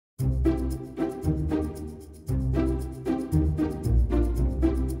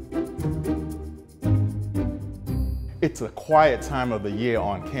It's a quiet time of the year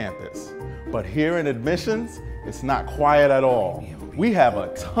on campus, but here in admissions, it's not quiet at all. We have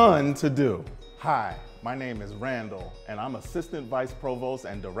a ton to do. Hi, my name is Randall, and I'm Assistant Vice Provost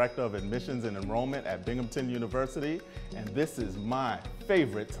and Director of Admissions and Enrollment at Binghamton University, and this is my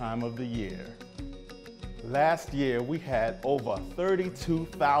favorite time of the year. Last year, we had over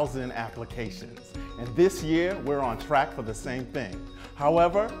 32,000 applications, and this year, we're on track for the same thing.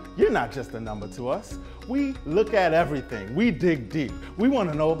 However, you're not just a number to us. We look at everything. We dig deep. We want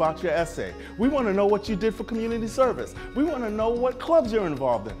to know about your essay. We want to know what you did for community service. We want to know what clubs you're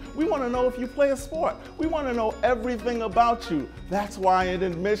involved in. We want to know if you play a sport. We want to know everything about you. That's why in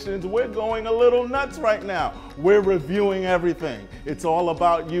admissions, we're going a little nuts right now. We're reviewing everything. It's all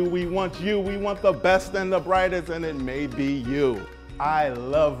about you. We want the best and the brightest, and it may be you. I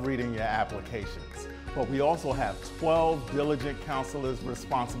love reading your applications. But we also have 12 diligent counselors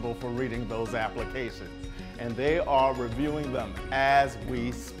responsible for reading those applications, and they are reviewing them as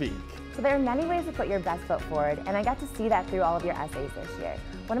we speak. So there are many ways to put your best foot forward, and I got to see that through all of your essays this year.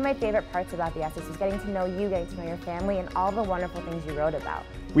 One of my favorite parts about the essays was getting to know you, getting to know your family, and all the wonderful things you wrote about.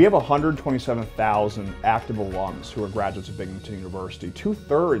 We have 127,000 active alums who are graduates of Binghamton University.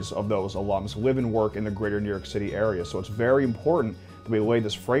 2/3 of those alums live and work in the greater New York City area, so it's very important that we lay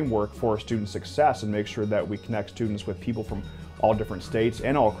this framework for student success and make sure that we connect students with people from all different states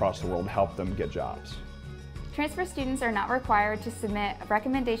and all across the world to help them get jobs. Transfer students are not required to submit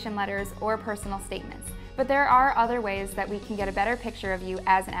recommendation letters or personal statements, but there are other ways that we can get a better picture of you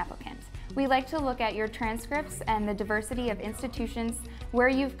as an applicant. We like to look at your transcripts and the diversity of institutions, where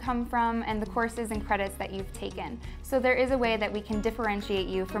you've come from, and the courses and credits that you've taken. So there is a way that we can differentiate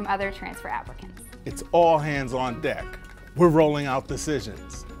you from other transfer applicants. It's all hands on deck. We're rolling out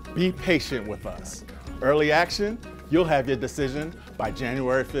decisions. Be patient with us. Early action, you'll have your decision by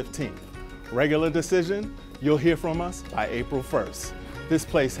January 15th. Regular decision, you'll hear from us by April 1st. This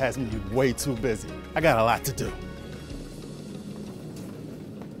place has me way too busy. I got a lot to do.